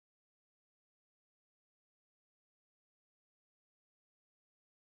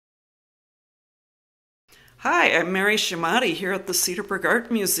Hi, I'm Mary Shimati here at the Cedarburg Art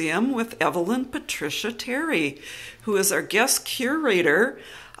Museum with Evelyn Patricia Terry, who is our guest curator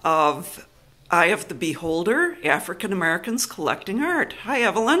of Eye of the Beholder, African Americans Collecting Art. Hi,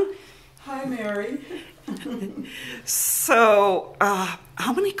 Evelyn. Hi, Mary. So,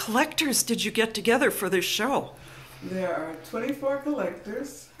 how many collectors did you get together for this show? There are 24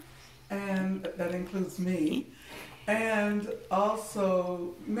 collectors, and that includes me, and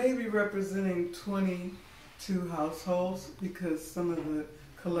also maybe representing 22 households because some of the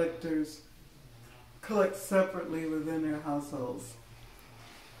collectors collect separately within their households.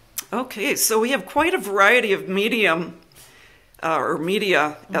 Okay, so we have quite a variety of media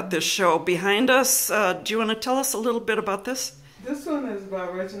at this show. Behind us, do you want to tell us a little bit about this? This one is by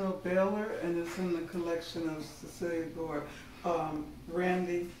Reginald Baylor, and it's in the collection of Cecilia Gore,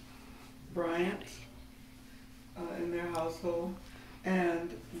 Randy Bryant in their household.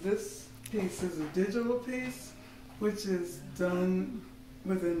 And this piece is a digital piece, which is done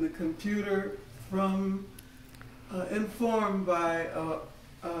within the computer from, informed by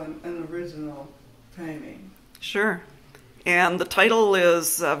an original painting. Sure. And the title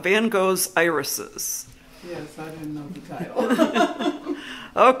is Van Gogh's Irises. Yes, I didn't know the title.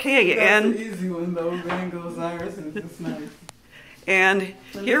 Okay, That's and an easy one though. Van Gogh's Irises. It's nice. And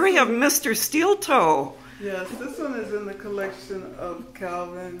here we have Mr. Steel Toe. Yes, this one is in the collection of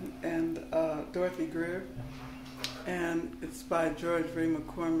Calvin and Dorothy Greer, and it's by George Ray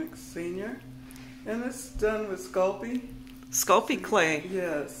McCormick Sr. And it's done with Sculpey. Sculpey clay.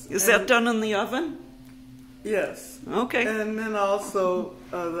 Yes. Is that done in the oven? Yes. Okay. And then also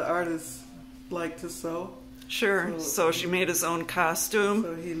the artist liked to sew. Sure. So she made his own costume.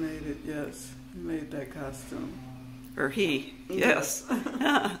 So he made it, yes. He made that costume. Or he, yes.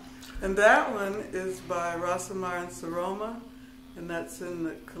 And that one is by Rosamar and Saroma, and that's in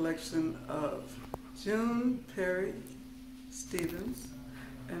the collection of June Perry Stevens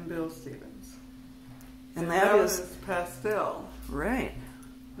and Bill Stevens. And that one is pastel. right.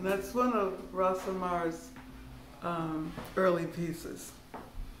 And that's one of Rosamar's early pieces,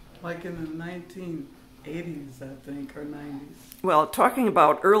 like in the 1980s, I think, or 90s. Well, talking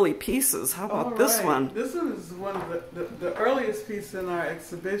about early pieces, how about this one? This one is one of the earliest piece in our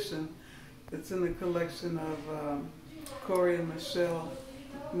exhibition. It's in the collection of Corey and Michelle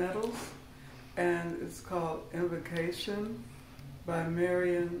Nettles, and it's called Invocation by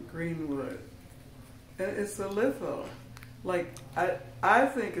Marion Greenwood. And it's a litho. Like, I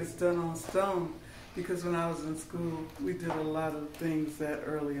think it's done on stone because when I was in school, we did a lot of things that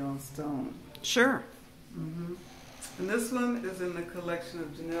early on stone. Sure. Mm-hmm. And this one is in the collection of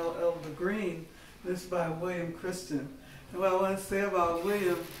Janelle Elder Green. This is by William Christian. And what I want to say about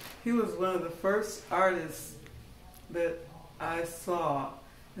William, he was one of the first artists that I saw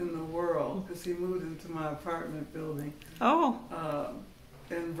in the world because he moved into my apartment building. Oh.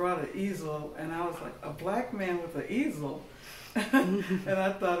 And brought an easel, and I was like, a black man with an easel? And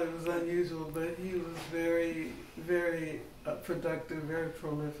I thought it was unusual, but he was very, very productive, very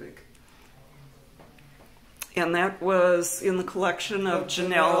prolific. And that was in the collection of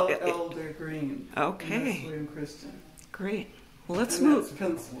Janelle Elder Green. Okay. And that's William Christian. Great. Well, let's and move. That's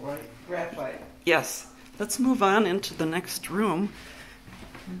pencil, right? Graphite. Yes. Let's move on into the next room.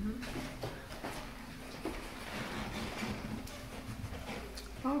 Mm-hmm.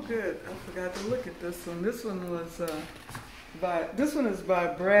 Oh, good. I forgot to look at this one. This one was is by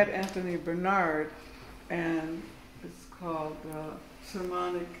Brad Anthony Bernard, and it's called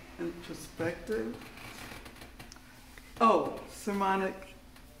Sermonic Introspective. Oh, Sermonic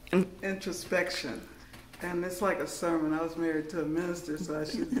Introspection. And it's like a sermon. I was married to a minister, so I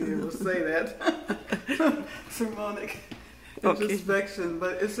should be able to say that. Sermonic Introspection.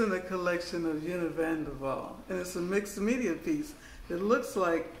 But it's in the collection of Una Vanderval. And it's a mixed media piece. It looks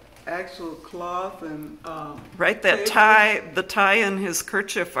like actual cloth and right, that paper. the tie and his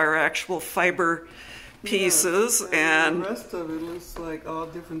kerchief are actual fiber pieces, yes, and the rest of it looks like all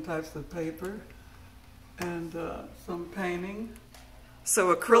different types of paper and some painting.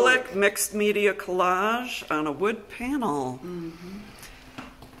 So acrylic mixed media collage on a wood panel. Mm-hmm.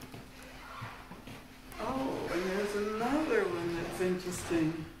 Oh, and there's another one that's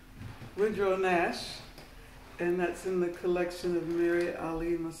interesting. Woodrow Nash. And that's in the collection of Mary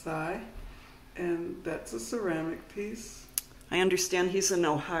Ali Masai. And that's a ceramic piece. I understand he's an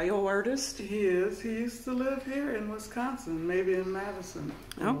Ohio artist. He is. He used to live here in Wisconsin, maybe in Madison.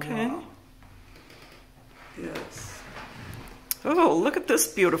 Okay. Yes. Oh, look at this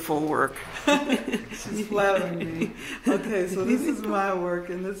beautiful work. She's flattering me. Okay, so this is my work,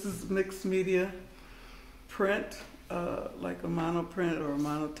 and this is mixed media print like a monoprint or a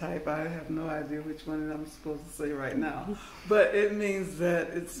monotype. I have no idea which one I'm supposed to say right now. But it means that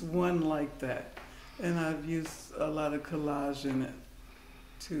it's one like that. And I've used a lot of collage in it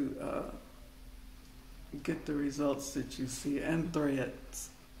to get the results that you see, and threads.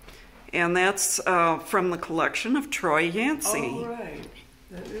 And that's from the collection of Troy Yancey. Oh, right.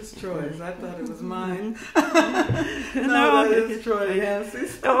 That is Troy's. I thought it was mine. No, that is Troy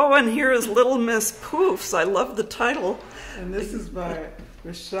Yancey's. Oh, and here is Little Miss Poofs. I love the title. And this is by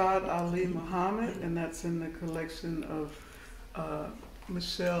Rashad Ali Muhammad, and that's in the collection of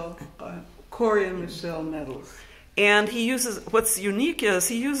Corey and Michelle Nettles. And he uses, what's unique is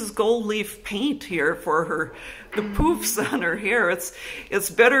he uses gold leaf paint here for the poofs on her hair. It's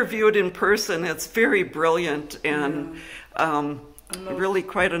better viewed in person. It's very brilliant and really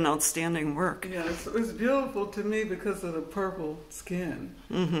quite an outstanding work. Yeah, it's beautiful to me because of the purple skin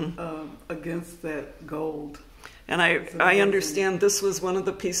against that gold. And I understand this was one of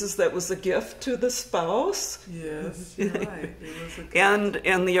the pieces that was a gift to the spouse. Yes, you're right. It was a gift.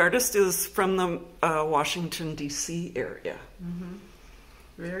 And the artist is from the Washington, D.C. area. Mm-hmm.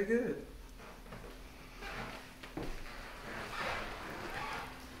 Very good.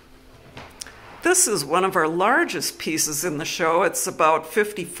 This is one of our largest pieces in the show. It's about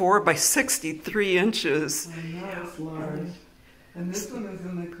 54 by 63 inches. I know it's large. And this one is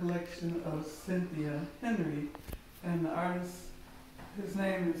in the collection of Cynthia Henry. And the artist, his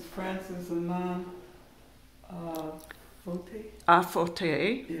name is Francis Anand Afote.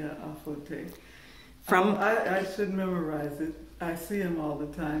 Afote. Yeah, Afote. From I should memorize it. I see him all the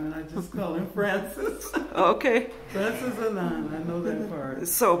time, and I just call him Francis. Okay. Francis Anand, I know that part.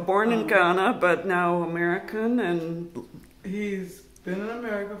 So born in Ghana, but now American, and he's been in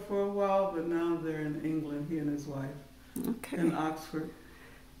America for a while, but now they're in England. He and his wife. Okay. In Oxford.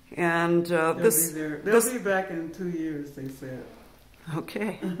 And they'll be back in 2 years, they said.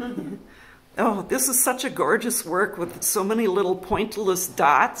 Okay. Oh, this is such a gorgeous work with so many little pointless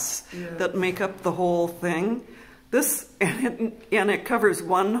dots that make up the whole thing. And it covers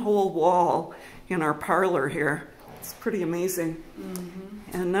one whole wall in our parlor here. It's pretty amazing.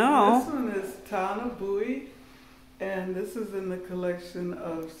 Mm-hmm. And now this one is Tana Bowie, and this is in the collection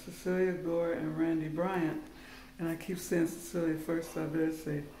of Cecilia Gore and Randy Bryant. And I keep saying Cecilia first, so I better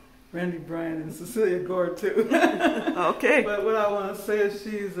say Randy Bryant and Cecilia Gore too. Okay. But what I want to say is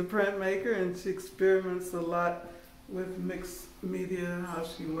she's a printmaker, and she experiments a lot with mixed media, how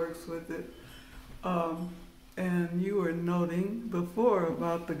she works with it. And you were noting before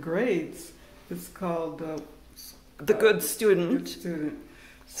about the grades. It's called The Good Student. Good Student.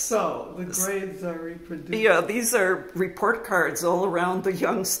 So the grades are reproduced. Yeah, these are report cards all around the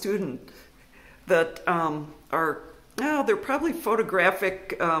young student that they're probably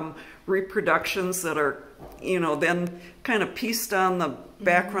photographic reproductions that are, then kind of pieced on the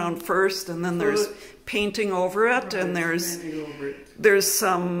background first, and then there's painting over it, and there's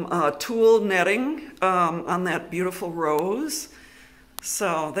some tulle netting on that beautiful rose.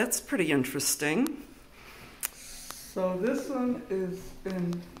 So that's pretty interesting. So this one is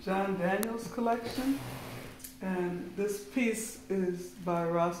in John Daniels' collection, and this piece is by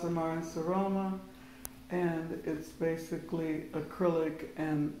Rosamar and Saroma, and it's basically acrylic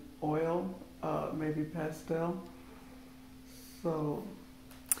and oil, maybe pastel. So,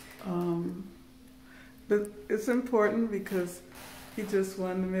 but it's important because he just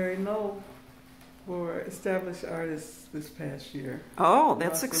won the Mary Noel for Established Artists this past year. Oh,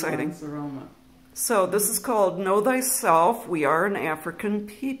 that's exciting. Saroma. So this is called Know Thyself, We Are an African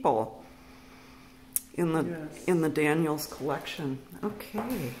People in the Daniels collection.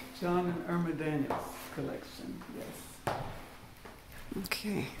 Okay. John and Irma Daniels collection, yes.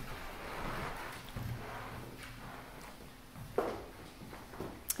 Okay.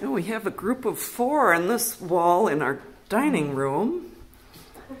 And we have a group of 4 on this wall in our dining room.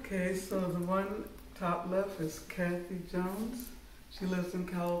 Okay, so the one top left is Kathy Jones. She lives in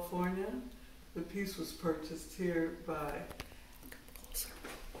California. The piece was purchased here by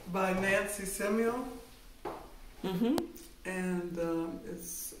Nancy Samuel. Mm-hmm. And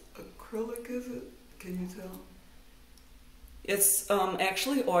it's acrylic, is it? Can you tell? It's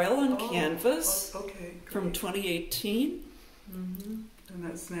actually oil on canvas okay, from 2018. Mm-hmm. And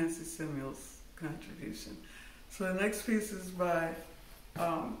that's Nancy Samuel's contribution. So the next piece is by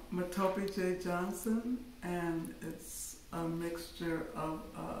Matopi J. Johnson, and it's a mixture of,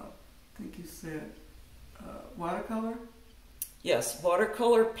 I think you said, watercolor? Yes,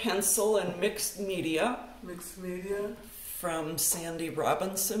 watercolor, pencil, and mixed media. Mixed media. From Sandy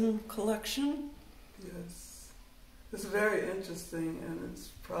Robinson collection. Yes. It's very interesting, and it's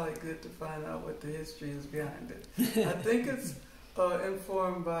probably good to find out what the history is behind it. I think it's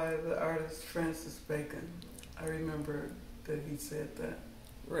informed by the artist Francis Bacon. I remember that he said that.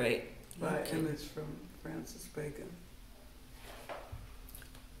 Right. By image from Francis Bacon.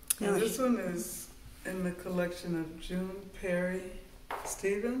 And this one is in the collection of June Perry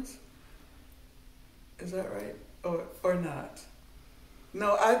Stevens. Is that right? Or not?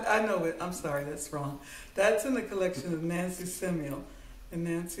 No, I know it. I'm sorry, that's wrong. That's in the collection of Nancy Samuel. And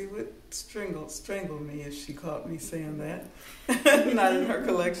Nancy would strangle me if she caught me saying that. Not in her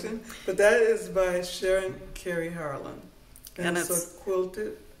collection. But that is by Sharon Carey Harlan. And it's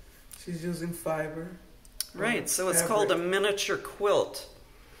quilted. She's using fiber. Right, so it's called a miniature quilt.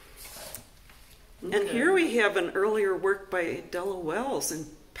 Okay. And here we have an earlier work by Della Wells in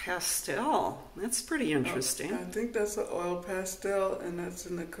pastel. That's pretty interesting. I think that's an oil pastel, and that's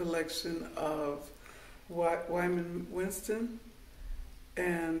in the collection of Wyman Winston.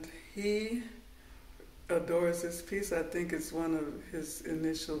 And he adores this piece. I think it's one of his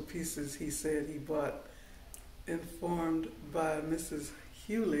initial pieces he said he bought, informed by Mrs.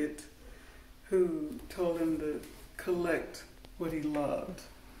 Hewlett, who told him to collect what he loved.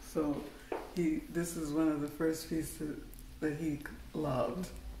 So this is one of the first pieces that he loved.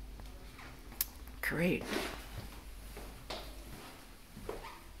 Great.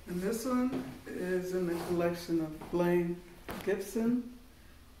 And this one is in the collection of Blaine Gibson,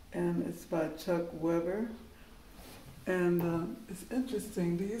 and it's by Chuck Weber. And it's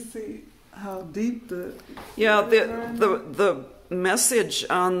interesting. Do you see how deep the the message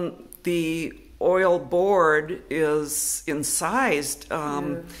on the oil board is incised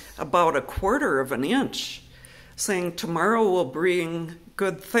about 1/4 of an inch, saying tomorrow will bring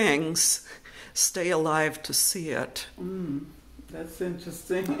good things. Stay alive to see it. That's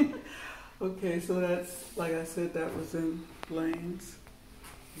interesting. Okay, so that's, like I said, that was in Blaine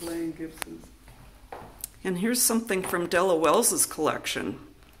Gibson's. And here's something from Della Wells's collection.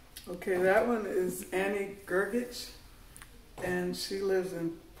 Okay, that one is Annie Gergich, and she lives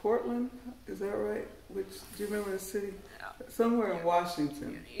in Portland. Is that right? Do you remember the city? Somewhere in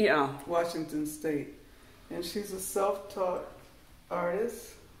Washington. Yeah. Washington State. And she's a self-taught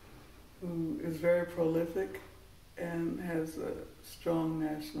artist who is very prolific and has a strong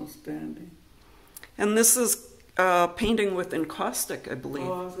national standing. And this is painting with encaustic, I believe.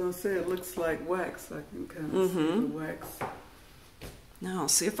 Oh, I was going to say, it looks like wax. I can kind of see the wax. Now,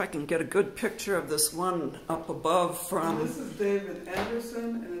 see if I can get a good picture of this one up above from... This is David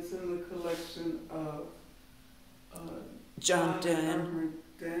Anderson, and it's in the collection of John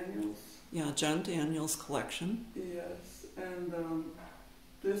Daniels. Yeah, John Daniels' collection. Yes, and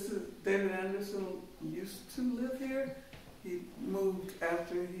this is David Anderson used to live here. He moved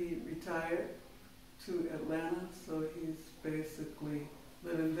after he retired to Atlanta, so he's basically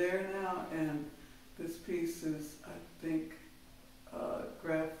living there now. And this piece is, I think,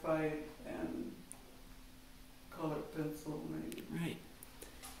 graphite and colored pencil, maybe. Right.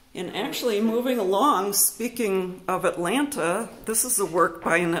 And actually, moving along, speaking of Atlanta, this is a work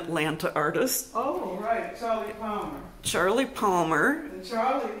by an Atlanta artist. Oh, right, Charlie Palmer. Charlie Palmer. And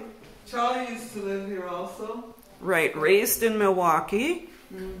Charlie used to live here also. Right, raised in Milwaukee.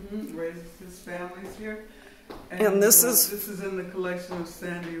 Raised his family's here. And this is in the collection of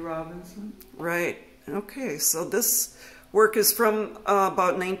Sandy Robinson. Right. Okay, so this work is from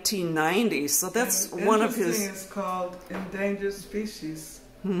about 1990. So that's one of his. It's called Endangered Species.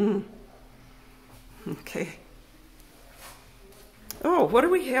 Okay. Oh, what do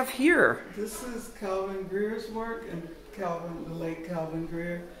we have here? This is Calvin Greer's work, and the late Calvin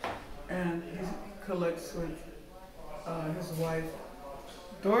Greer, and he collects with his wife,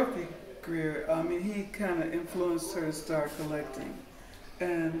 Dorothy Greer. I mean, he kind of influenced her to start collecting,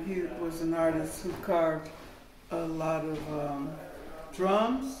 and he was an artist who carved a lot of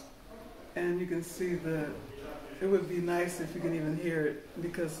drums, and you can see it would be nice if you can even hear it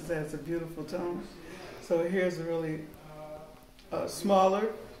because it has a beautiful tone. So here's a really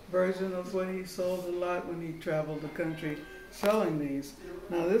smaller version of what he sold a lot when he traveled the country selling these.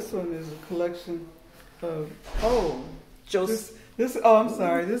 Now this one is a collection of, I'm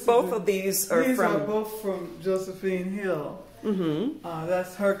sorry. Both of these are both from Josephine Hill.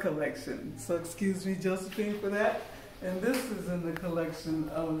 That's her collection. So excuse me, Josephine, for that. And this is in the collection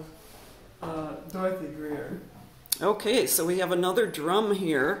of Dorothy Greer. Okay, so we have another drum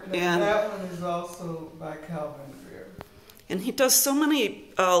here. And that one is also by Calvin Greer. And he does so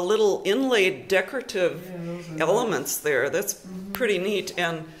many little inlaid decorative elements there. That's pretty neat.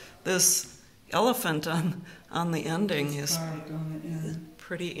 And this elephant on the ending is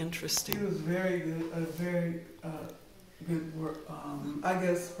pretty interesting. He was very good, very good work. I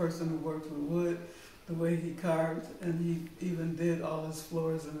guess person who worked with wood, the way he carved, and he even did all his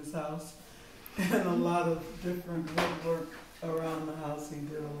floors in his house, and a lot of different woodwork around the house. He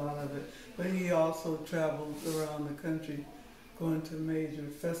did a lot of it, but he also traveled around the country, going to major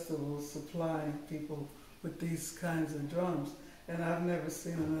festivals, supplying people with these kinds of drums. And I've never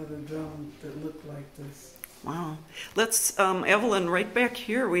seen another drum that looked like this. Wow. Let's, Evelyn, right back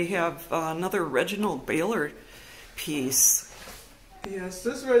here we have another Reginald Baylor piece. Yes,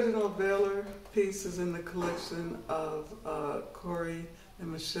 this Reginald Baylor piece is in the collection of Corey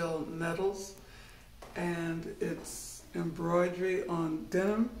and Michelle Nettles, and it's embroidery on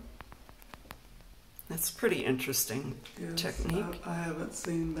denim. That's pretty interesting technique. I haven't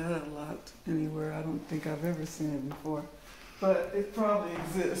seen that a lot anywhere. I don't think I've ever seen it before, but it probably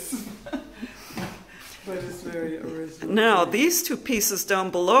exists. But it's very original. Now, these two pieces down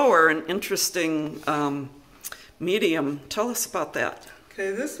below are an interesting medium. Tell us about that.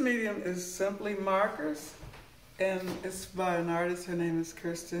 Okay, this medium is simply markers, and it's by an artist. Her name is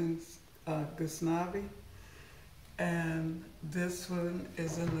Kirsten Gusnavi. And this one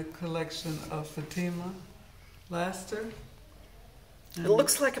is in the collection of Fatima Laster. It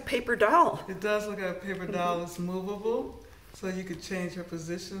looks like a paper doll. It does look like a paper doll. It's movable, so you could change her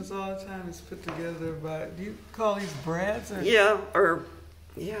positions all the time. It's put together by, do you call these brads? Or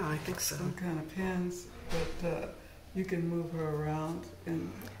yeah, I think so. Some kind of pins, but you can move her around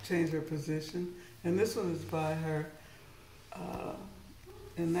and change her position. And this one is by her,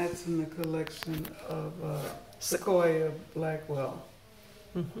 and that's in the collection of Sequoia Blackwell.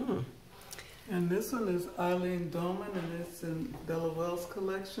 Mm-hmm. And this one is Eileen Doman, and it's in Della Wells'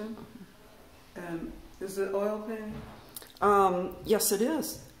 collection. And is it oil painting? Yes, it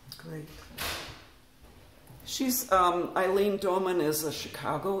is. Great. She's, Eileen Doman is a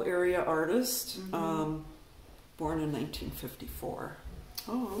Chicago area artist, born in 1954.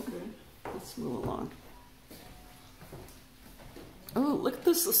 Oh, okay. Let's move along. Oh, look at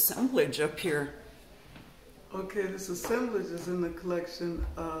this assemblage up here. Okay, this assemblage is in the collection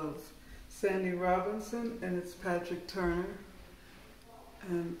of Sandy Robinson, and it's Patrick Turner.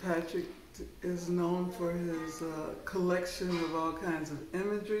 And Patrick is known for his collection of all kinds of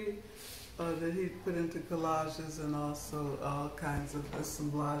imagery that he put into collages, and also all kinds of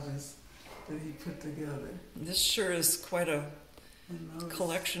assemblages that he put together. This sure is quite a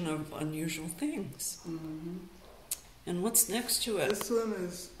collection of unusual things. Mm-hmm. And what's next to it? This one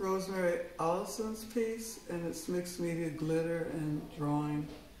is Rosemary Allison's piece, and it's mixed media glitter and drawing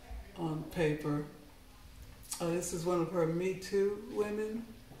on paper. This is one of her Me Too women,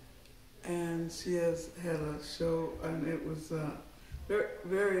 and she has had a show, and it was very,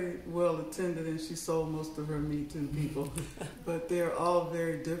 very well attended, and she sold most of her Me Too people. But they're all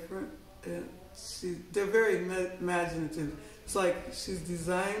very different, and they're very imaginative. It's like she's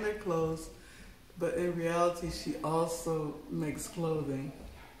designed their clothes, but in reality, she also makes clothing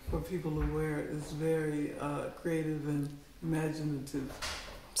for people to wear. It's very creative and imaginative.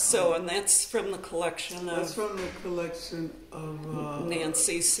 So, and that's from the collection of... That's from the collection of...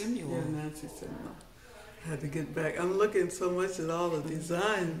 Nancy Samuel. Yeah, Nancy Samuel. I had to get back. I'm looking so much at all the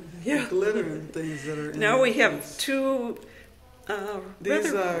design, glitter and things that are in Now we have piece. two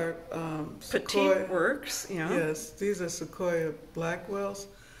these are petite works. Yeah. Yes, these are Sequoia Blackwell's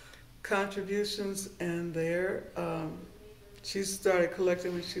contributions, and she started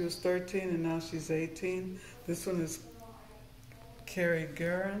collecting when she was 13, and now she's 18. This one is Carrie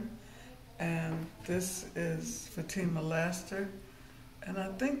Guerin, and this is Fatima Laster, and I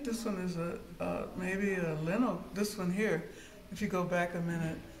think this one is maybe a lino. This one here, if you go back a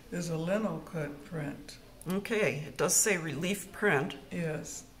minute, is a lino cut print. Okay, it does say relief print.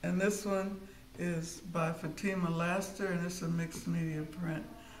 Yes, and this one is by Fatima Laster, and it's a mixed media print.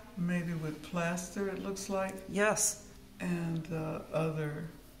 Maybe with plaster, it looks like. Yes. And other,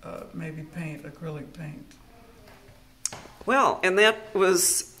 maybe paint, acrylic paint. Well, and that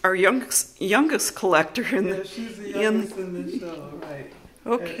was our youngest collector she's the youngest in the show, right?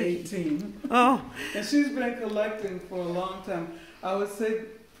 Okay. At 18. Oh. And she's been collecting for a long time. I would say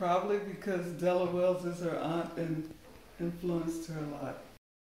probably because Della Wells is her aunt and influenced her a lot.